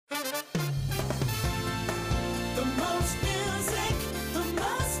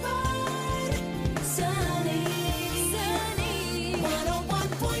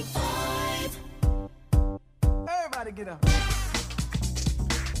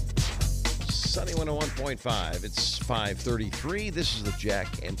Sunny 101.5. It's 5:33. This is the Jack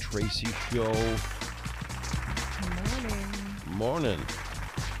and Traci Show. Morning. Morning.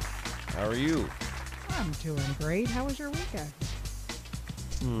 How are you? I'm doing great. How was your weekend?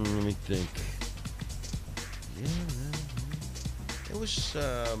 Let me think. Yeah, it was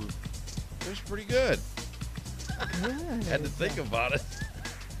pretty good. Good. Had to think about it.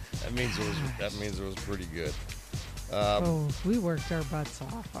 That means it was pretty good. We worked our butts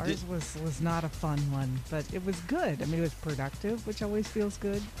off. Ours was not a fun one, but it was good. I mean, it was productive, which always feels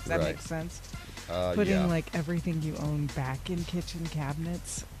good. Does that make sense? Putting like everything you own back in kitchen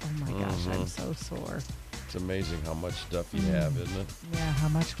cabinets. Oh my gosh, I'm so sore. It's amazing how much stuff you have, isn't it? Yeah, how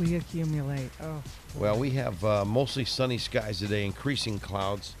much we accumulate. Oh. Well, we have mostly sunny skies today, increasing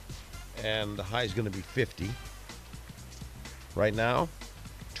clouds, and the high is going to be 50. Right now,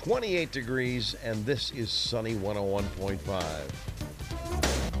 28 degrees, and this is Sunny 101.5.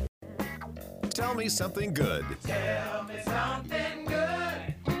 Tell me something good. Tell me something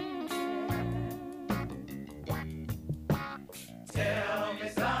good. Tell me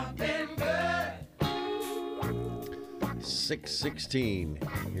something good. 6:16.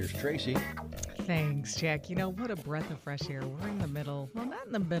 Here's Traci. Thanks, Jack. You know, what a breath of fresh air. We're in the middle. Well, not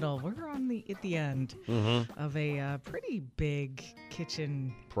in the middle. We're at the end of a pretty big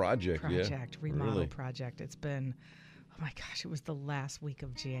kitchen Project, remodel really. project. It's been, oh my gosh, it was the last week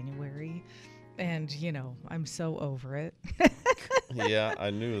of January. And, I'm so over it. Yeah, I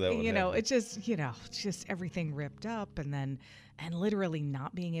knew that would happen. It's just everything ripped up and literally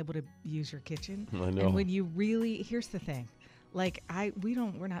not being able to use your kitchen. I know. And when you here's the thing. Like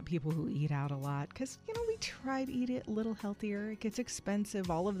we're not people who eat out a lot because, we try to eat it a little healthier. It gets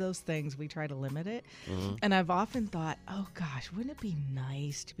expensive, all of those things. We try to limit it. And I've often thought, oh gosh, wouldn't it be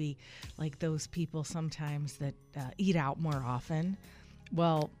nice to be like those people sometimes that eat out more often?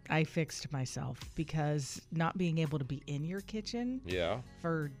 Well, I fixed myself because not being able to be in your kitchen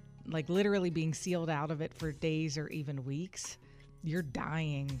for like literally being sealed out of it for days or even weeks, you're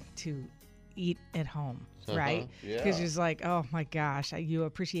dying to eat at home, right? Because you're just like, oh my gosh, you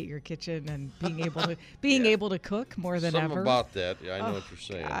appreciate your kitchen and being able to cook more than Something ever. about that. Yeah, I know what you're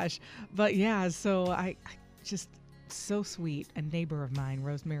saying. Gosh, but yeah, so I just so sweet. A neighbor of mine,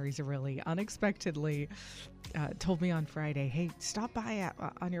 Rosemary Zarilli, unexpectedly told me on Friday, hey, stop by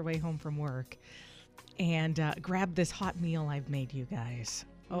on your way home from work and grab this hot meal I've made you guys.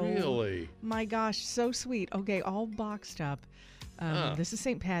 Oh, Really? my gosh, so sweet. Okay, all boxed up. This is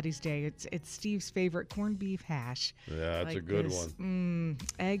St. Patty's Day. It's Steve's favorite corned beef hash. Yeah, that's a good one.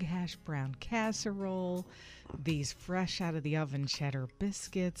 Egg hash brown casserole, these fresh out of the oven cheddar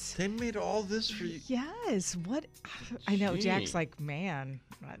biscuits. They made all this for you? Yes. What? I know. Gee. Jack's like, man,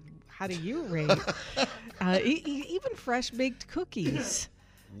 how do you rate? Even fresh baked cookies.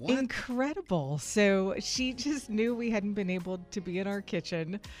 What? Incredible. So she just knew we hadn't been able to be in our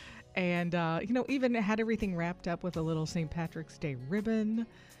kitchen. And, even had everything wrapped up with a little St. Patrick's Day ribbon.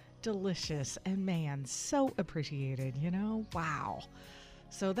 Delicious. And, man, so appreciated, Wow.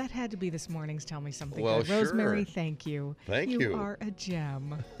 So that had to be this morning's Tell Me Something Well, Good. Rosemary, sure. thank you. Thank you. You are a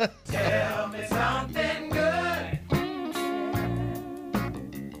gem. Tell me something good.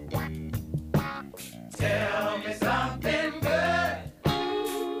 Tell me something good.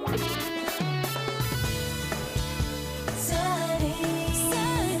 Sunny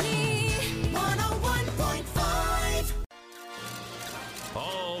 101.5.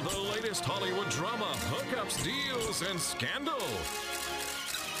 All the latest Hollywood drama, hookups, deals, and scandal.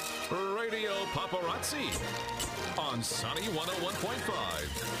 Radio Paparazzi on Sunny 101.5.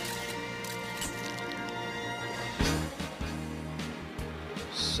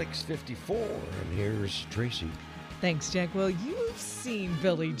 6:54, and here's Traci. Thanks, Jack. Well, you've seen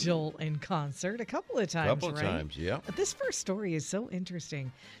Billy Joel in concert a couple of times, right? Times, yeah. But this first story is so interesting.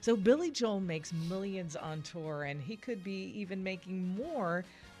 So Billy Joel makes millions on tour, and he could be even making more,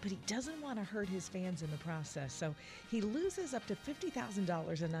 but he doesn't want to hurt his fans in the process. So he loses up to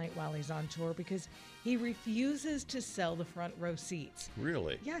 $50,000 a night while he's on tour because he refuses to sell the front row seats.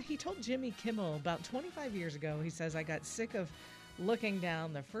 Really? Yeah, he told Jimmy Kimmel about 25 years ago, he says, I got sick of looking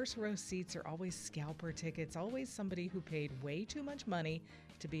down. The first row seats are always scalper tickets, always somebody who paid way too much money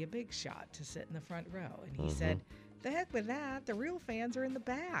to be a big shot to sit in the front row. And he said, the heck with that. The real fans are in the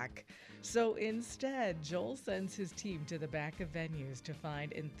back. So instead, Joel sends his team to the back of venues to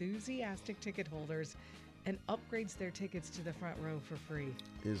find enthusiastic ticket holders and upgrades their tickets to the front row for free.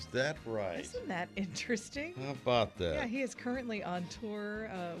 Is that right? Isn't that interesting? How about that? Yeah, he is currently on tour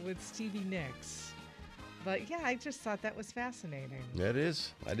with Stevie Nicks. But yeah, I just thought that was fascinating. That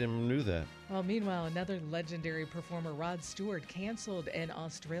is. I didn't knew that. Well, meanwhile, another legendary performer, Rod Stewart, canceled an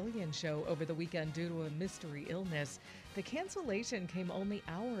Australian show over the weekend due to a mystery illness. The cancellation came only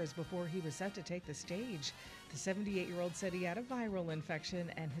hours before he was set to take the stage. The 78-year-old said he had a viral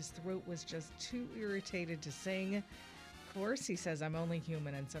infection and his throat was just too irritated to sing. Of course, he says, I'm only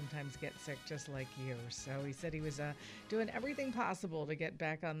human and sometimes get sick just like you. So he said he was doing everything possible to get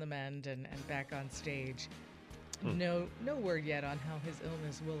back on the mend and back on stage. No word yet on how his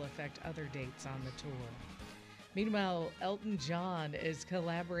illness will affect other dates on the tour. Meanwhile, Elton John is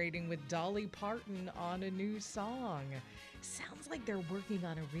collaborating with Dolly Parton on a new song. Sounds like they're working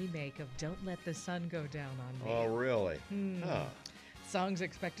on a remake of Don't Let the Sun Go Down on Me. Oh, really? Huh. Song's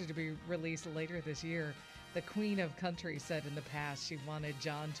expected to be released later this year. The Queen of Country said in the past she wanted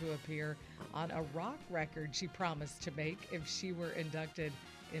John to appear on a rock record she promised to make if she were inducted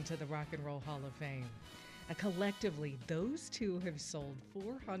into the Rock and Roll Hall of Fame. Collectively, those two have sold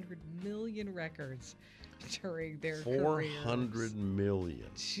 400 million records during their careers. 400 million.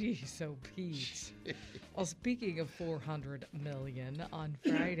 Jeez, so Pete. Well, speaking of 400 million, on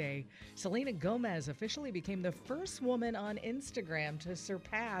Friday, Selena Gomez officially became the first woman on Instagram to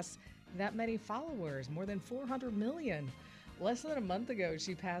surpass that many followers, more than 400 million. Less than a month ago,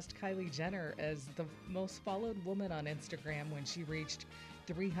 she passed Kylie Jenner as the most followed woman on Instagram when she reached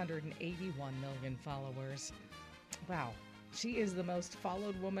 381 million followers. Wow. She is the most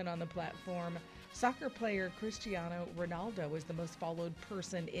followed woman on the platform. Soccer player Cristiano Ronaldo is the most followed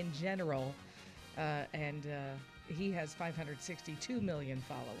person in general, and he has 562 million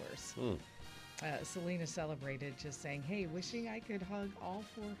followers. Selena celebrated, just saying, hey, wishing I could hug all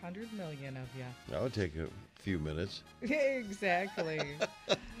 400 million of you. That would take a few minutes. Exactly.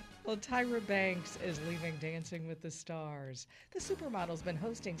 Well, Tyra Banks is leaving Dancing with the Stars. The supermodel's been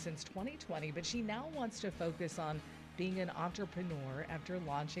hosting since 2020, but she now wants to focus on being an entrepreneur after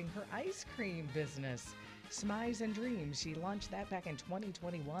launching her ice cream business, Smize and Dreams. She launched that back in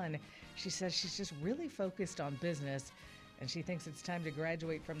 2021. She says she's just really focused on business, and she thinks it's time to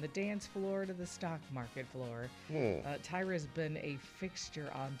graduate from the dance floor to the stock market floor. Tyra's been a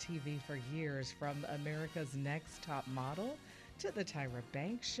fixture on TV for years, from America's Next Top Model to the Tyra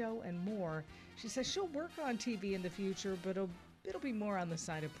Banks Show and more. She says she'll work on TV in the future, but it'll be more on the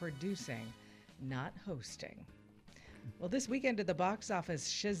side of producing, not hosting. Well, this weekend at the box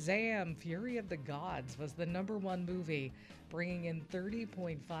office, Shazam! Fury of the Gods was the #1 movie, bringing in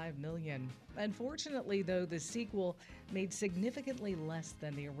 $30.5 million. Unfortunately, though, the sequel made significantly less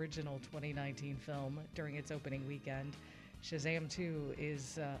than the original 2019 film during its opening weekend. Shazam 2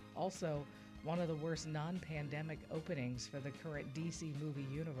 is also one of the worst non-pandemic openings for the current DC movie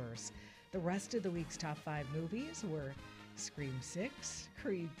universe. The rest of the week's top 5 movies were Scream 6,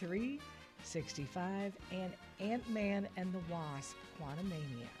 Creed 3, 65, and Ant-Man and the Wasp: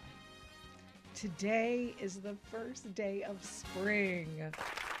 Quantumania. Today is the first day of spring.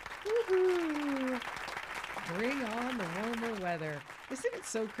 Woohoo! Bring on the warmer weather. Isn't it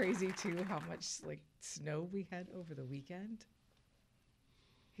so crazy, too, how much snow we had over the weekend?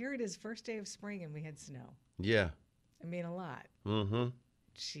 Here it is, first day of spring, and we had snow. Yeah. I mean, a lot. Mm-hmm.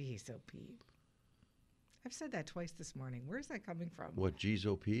 Jeez, oh, Pete. I've said that twice this morning. Where's that coming from? What, geez,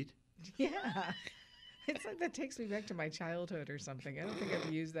 oh, Pete? Yeah. It's like that takes me back to my childhood or something. I don't think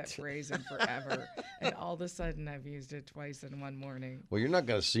I've used that phrase in forever. And all of a sudden, I've used it twice in one morning. Well, you're not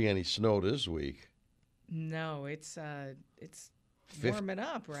going to see any snow this week. No, it's warming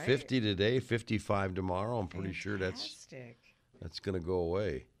up, right? 50 today, 55 tomorrow. I'm pretty sure that's going to go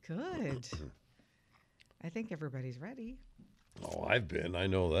away. Good. I think everybody's ready. Oh, I've been. I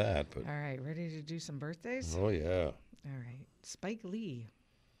know that. But all right, ready to do some birthdays? Oh, yeah. All right. Spike Lee.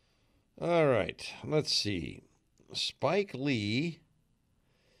 All right. Let's see. Spike Lee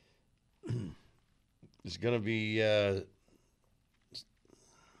is going to be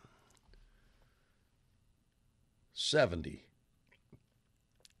 70.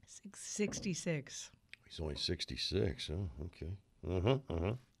 66. He's only 66. Oh, okay.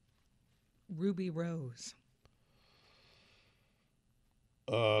 Ruby Rose.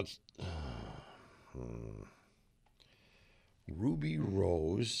 Ruby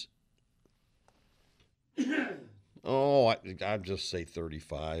Rose. Oh, I'd just say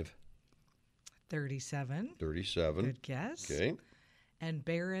 35. 37. 37. Good guess. Okay. And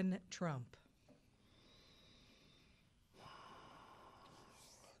Barron Trump.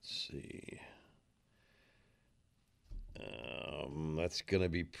 Let's see. That's going to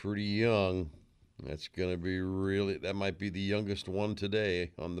be pretty young. That's going to be that might be the youngest one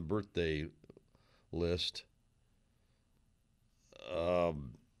today on the birthday list.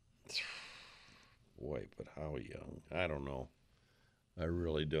 Boy, but how young? I don't know. I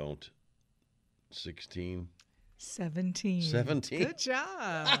really don't. 16? 17. 17? Good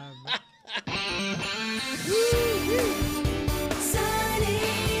job. Sunny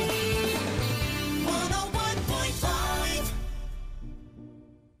 101.5.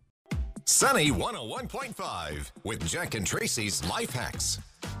 Sunny 101.5 with Jack and Tracy's Life Hacks.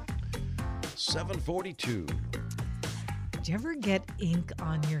 7:42. Did you ever get ink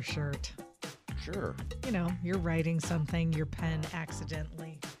on your shirt? Sure. You know, you're writing something, your pen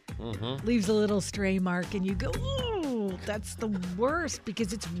accidentally leaves a little stray mark, and you go, ooh, that's the worst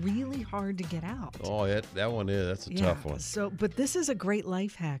because it's really hard to get out. Oh, that one is. That's a tough one. So, but this is a great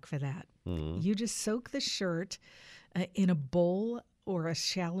life hack for that. You just soak the shirt in a bowl or a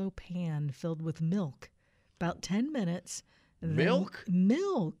shallow pan filled with milk, about 10 minutes. Milk?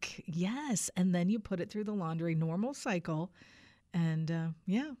 Milk, yes. And then you put it through the laundry, normal cycle, and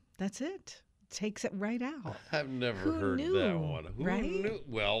that's it. Takes it right out. I've never Who heard knew, that one. Who right? knew?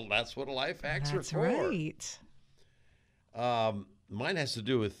 Well, that's what life hacks That's are for. right. Mine has to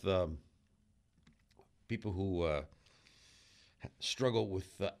do with people who struggle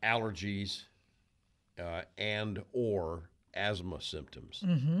with allergies and or asthma symptoms.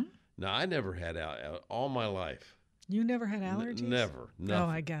 Now, I never had all my life. You never had allergies? Never. Oh, Nothing.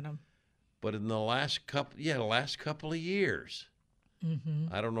 I get them. But in the last couple of years,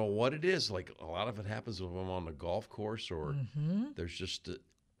 I don't know what it is. Like a lot of it happens when I'm on the golf course, or there's just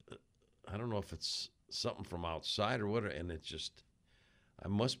I don't know if it's something from outside or what. And it's just I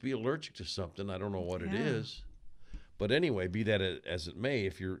must be allergic to something. I don't know what it is. But anyway, be that as it may,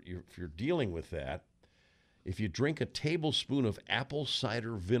 if you're dealing with that, if you drink a tablespoon of apple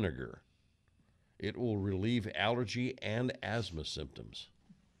cider vinegar, it will relieve allergy and asthma symptoms.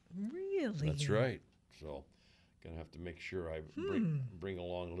 Really? That's right. So, gonna have to make sure I bring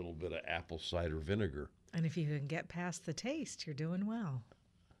along a little bit of apple cider vinegar. And if you can get past the taste, you're doing well.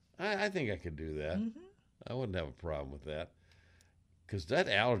 I think I could do that. I wouldn't have a problem with that. Because that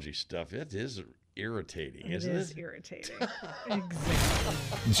allergy stuff, it is irritating, isn't it? It is irritating. Exactly.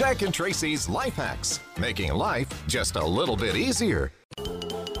 Jack and Tracy's Life Hacks, making life just a little bit easier.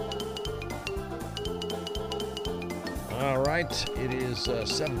 All right, it is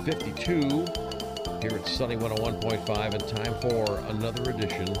 7:52 here at Sunny 101.5, and time for another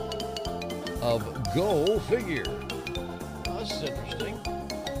edition of Go Figure. Oh, this is interesting.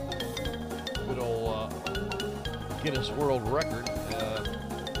 Good old Guinness World Record. If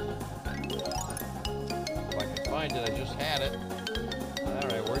I can find it, I just had it. All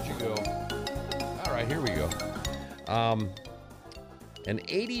right, where'd you go? All right, here we go. An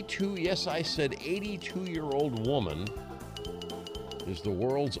 82-year-old woman is the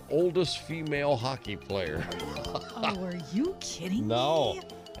world's oldest female hockey player. Oh, are you kidding No, me?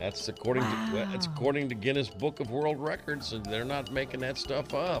 that's according to Guinness Book of World Records, and they're not making that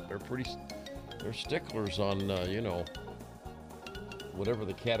stuff up. They're sticklers on whatever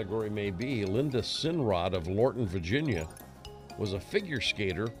the category may be. Linda Sinrod of Lorton, Virginia, was a figure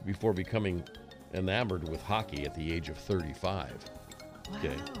skater before becoming enamored with hockey at the age of 35.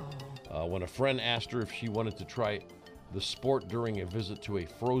 Okay. Wow. When a friend asked her if she wanted to try the sport during a visit to a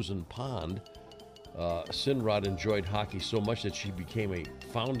frozen pond, Sinrod enjoyed hockey so much that she became a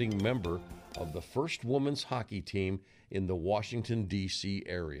founding member of the first women's hockey team in the Washington, D.C.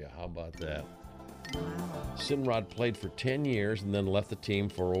 area. How about that? Sinrod played for 10 years and then left the team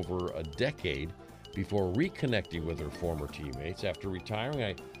for over a decade before reconnecting with her former teammates. After retiring,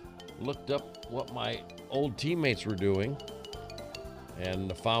 I looked up what my old teammates were doing,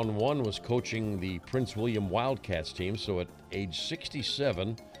 and found one was coaching the Prince William Wildcats team, so at age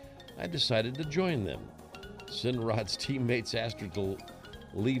 67, I decided to join them. Sinrod's teammates asked her to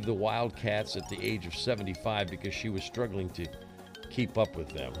leave the Wildcats at the age of 75 because she was struggling to keep up with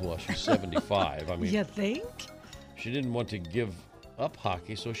them. Well, she's 75. I mean, You think? she didn't want to give up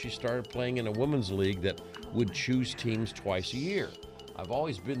hockey, so she started playing in a women's league that would choose teams twice a year. I've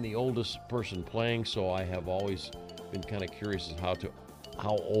always been the oldest person playing, so I have always been kind of curious as how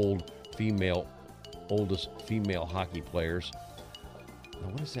oldest female hockey players. Now,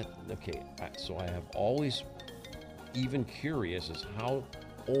 what is that? Okay, so I have always even curious as how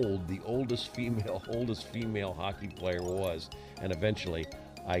old the oldest female hockey player was, and eventually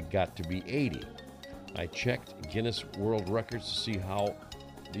I got to be 80. I checked Guinness World Records to see how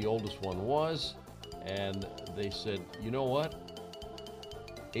the oldest one was, and they said, you know what?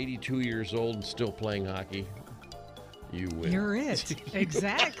 82 years old and still playing hockey. You win. You're it.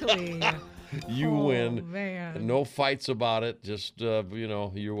 Exactly. You win. Man. No fights about it. Just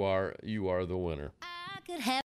you are the winner. I could have